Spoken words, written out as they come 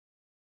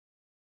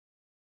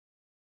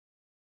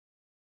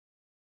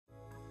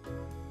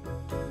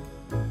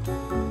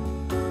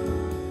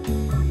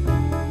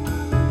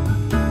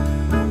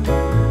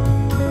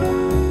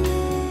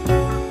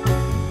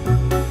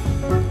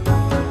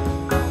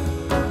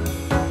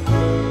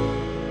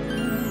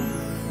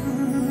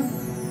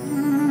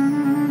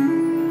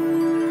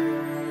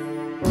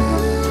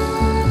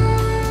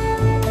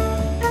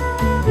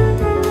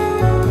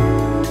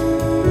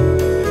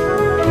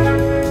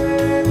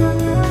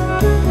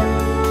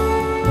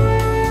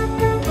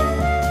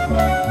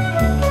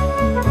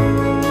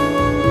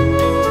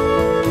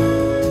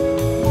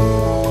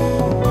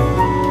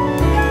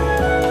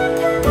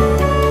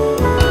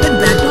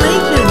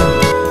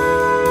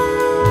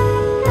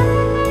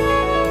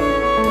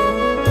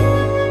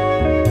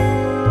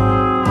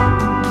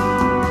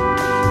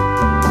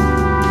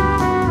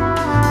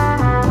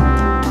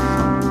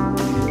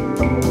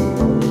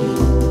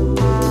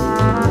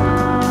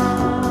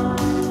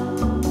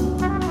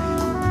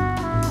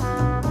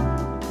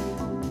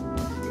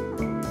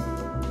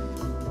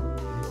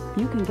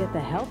you can get the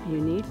help you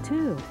need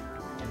too.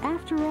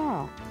 After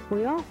all,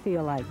 we all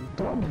feel like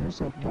donors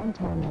at one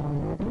time or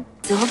another.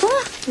 Silver?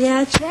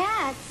 Yeah,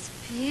 That's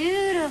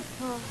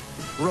beautiful.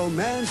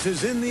 Romance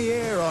is in the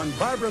air on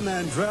Barbara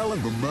Mandrell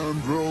and the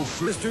Mandrell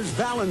Sisters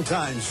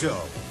Valentine's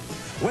Show.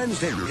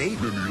 Wednesday at 8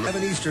 and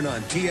 11 Eastern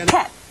on TN.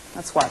 Cat.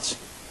 Let's watch.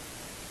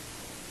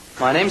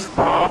 My name's...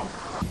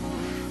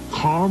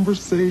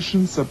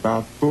 Conversations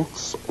about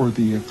books or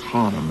the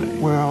economy.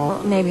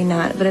 Well, maybe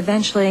not, but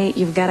eventually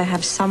you've got to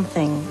have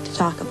something to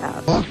talk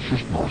about. that's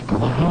just not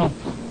gonna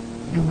happen.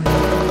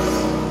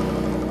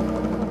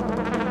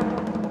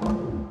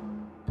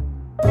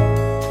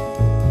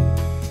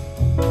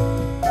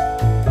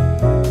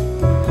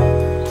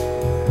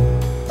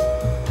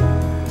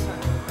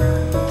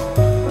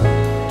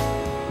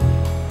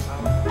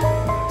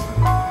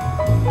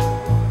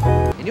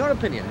 In your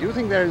opinion, do you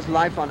think there is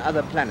life on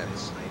other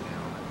planets?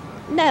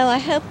 No, I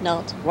hope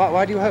not.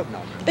 Why do you hope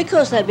not?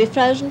 Because they'll be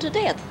frozen to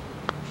death.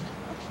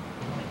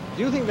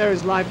 Do you think there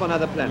is life on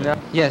other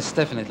planets? Yes,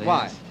 definitely.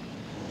 Why? Yes.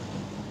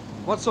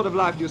 What sort of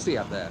life do you see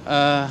up there?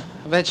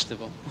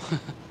 Vegetable.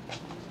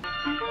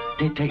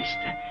 They taste.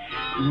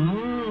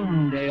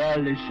 They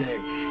always say,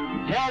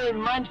 Del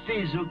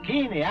Monte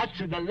zucchini, that's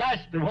the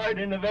last word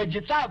in a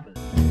vegetable.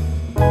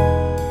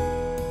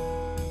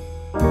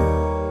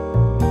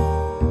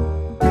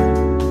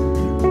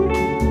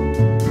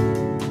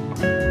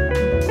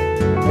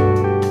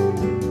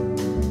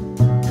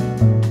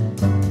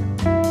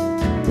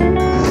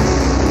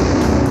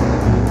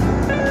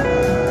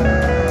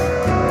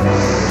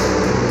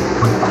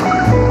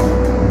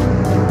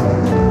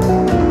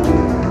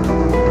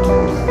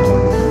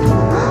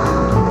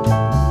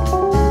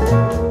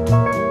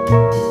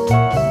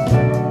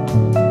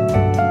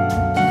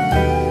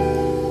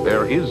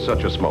 There is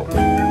such a smoke.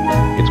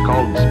 It's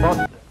called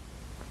spud.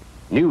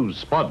 New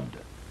spud.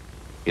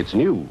 It's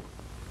new.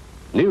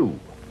 New.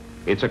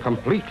 It's a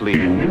completely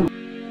new.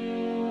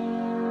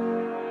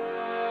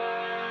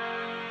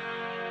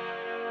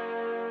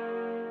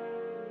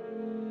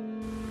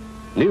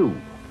 New.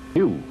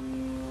 New.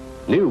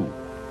 New.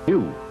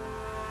 New.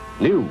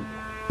 New.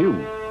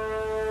 New.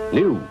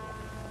 New.